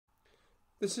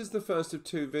This is the first of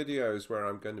two videos where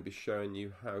I'm going to be showing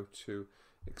you how to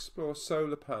explore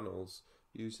solar panels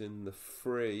using the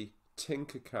free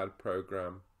Tinkercad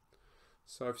program.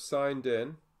 So I've signed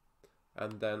in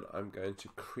and then I'm going to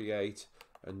create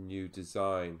a new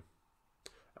design.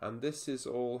 And this is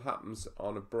all happens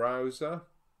on a browser,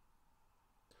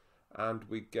 and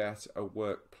we get a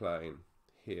work plane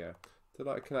here that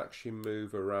I can actually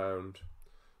move around.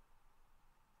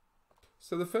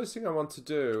 So the first thing I want to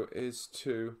do is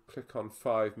to click on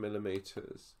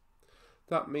 5mm.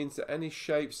 That means that any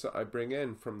shapes that I bring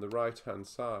in from the right hand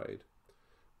side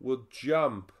will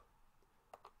jump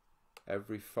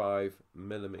every 5mm.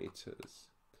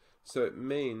 So it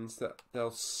means that they'll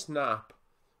snap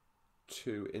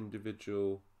to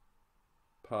individual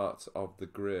parts of the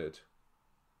grid.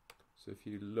 So if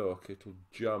you look, it'll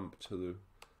jump to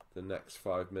the next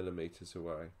 5mm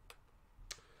away.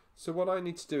 So what I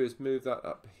need to do is move that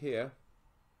up here,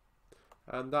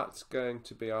 and that's going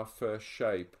to be our first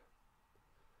shape.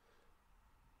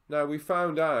 Now we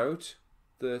found out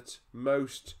that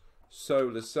most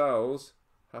solar cells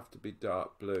have to be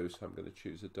dark blue, so I'm going to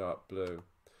choose a dark blue.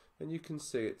 And you can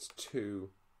see it's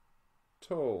too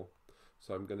tall,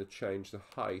 so I'm going to change the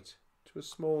height to a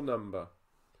small number,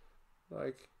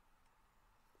 like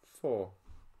 4.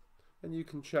 And you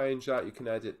can change that, you can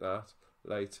edit that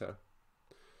later.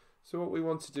 So what we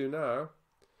want to do now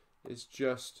is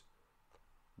just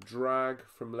drag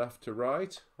from left to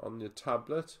right on your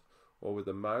tablet or with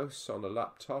a mouse on a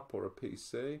laptop or a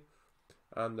PC,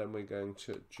 and then we're going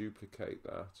to duplicate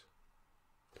that.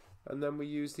 And then we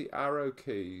use the arrow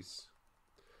keys.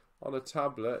 On a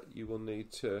tablet you will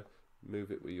need to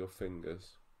move it with your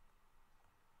fingers.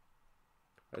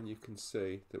 And you can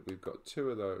see that we've got 2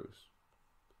 of those.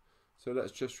 So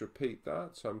let's just repeat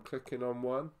that. So I'm clicking on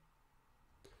one,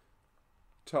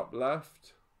 top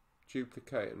left,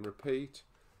 duplicate and repeat,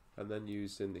 and then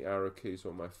using the arrow keys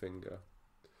on my finger.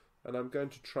 And I'm going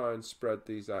to try and spread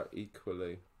these out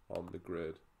equally on the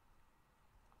grid.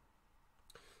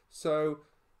 So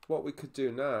what we could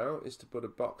do now is to put a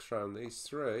box around these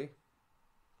 3,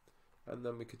 and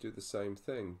then we could do the same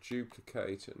thing,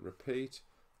 duplicate and repeat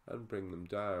and bring them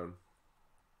down.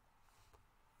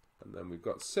 And then we've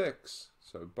got 6,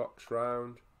 so box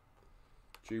round,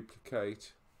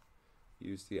 duplicate,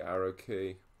 use the arrow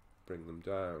key, bring them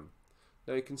down.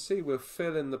 Now you can see we'll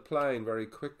fill in the plane very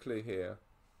quickly here.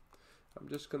 I'm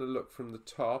just going to look from the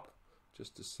top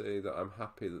just to see that I'm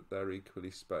happy that they're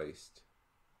equally spaced.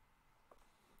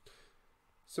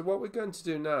 So what we're going to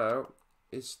do now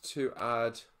is to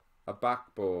add a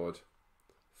backboard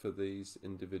for these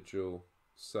individual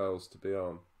cells to be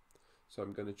on. So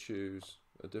I'm going to choose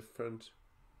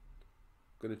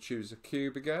a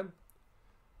cube again,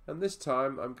 and this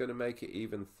time I'm going to make it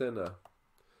even thinner.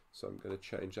 So I'm going to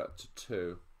change that to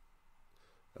 2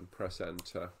 and press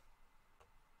enter.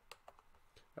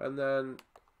 And then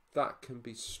that can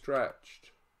be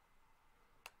stretched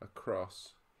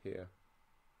across here.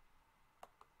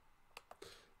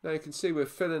 Now you can see we're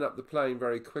filling up the plane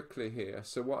very quickly here.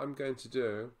 So what I'm going to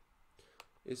do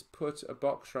is put a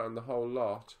box around the whole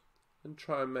lot and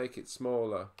try and make it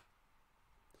smaller.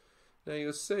 Now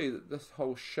you'll see that this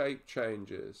whole shape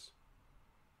changes.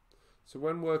 So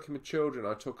when working with children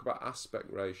I talk about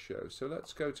aspect ratio. So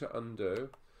let's go to undo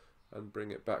and bring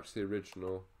it back to the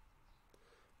original.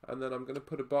 And then I'm going to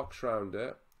put a box around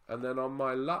it, and then on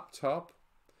my laptop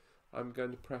I'm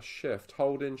going to press shift,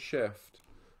 hold in shift,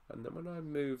 and then when I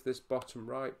move this bottom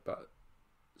right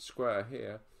square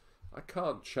here, I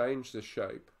can't change the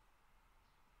shape.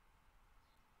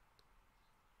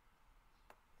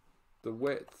 The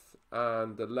width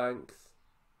and the length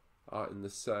are in the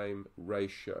same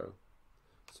ratio.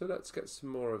 So let's get some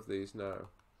more of these now.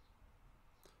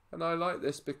 And I like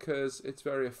this because it's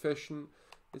very efficient,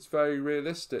 it's very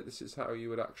realistic. This is how you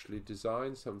would actually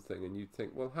design something, and you'd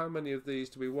think, well, how many of these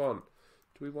do we want?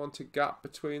 Do we want a gap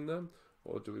between them,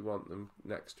 or do we want them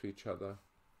next to each other?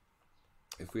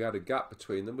 If we had a gap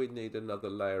between them, we'd need another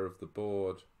layer of the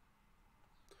board.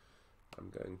 I'm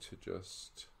going to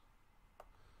just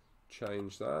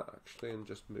change that actually and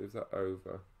just move that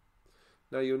over.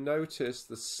 Now you'll notice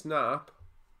the snap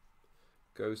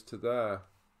goes to there.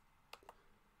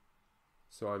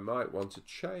 So I might want to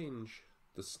change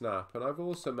the snap, and I've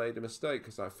also made a mistake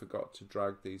because I forgot to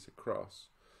drag these across.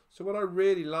 So what I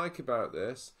really like about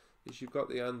this is you've got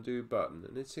the undo button,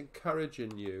 and it's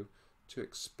encouraging you to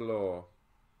explore.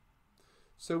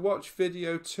 So watch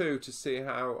video 2 to see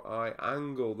how I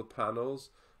angle the panels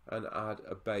and add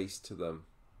a base to them.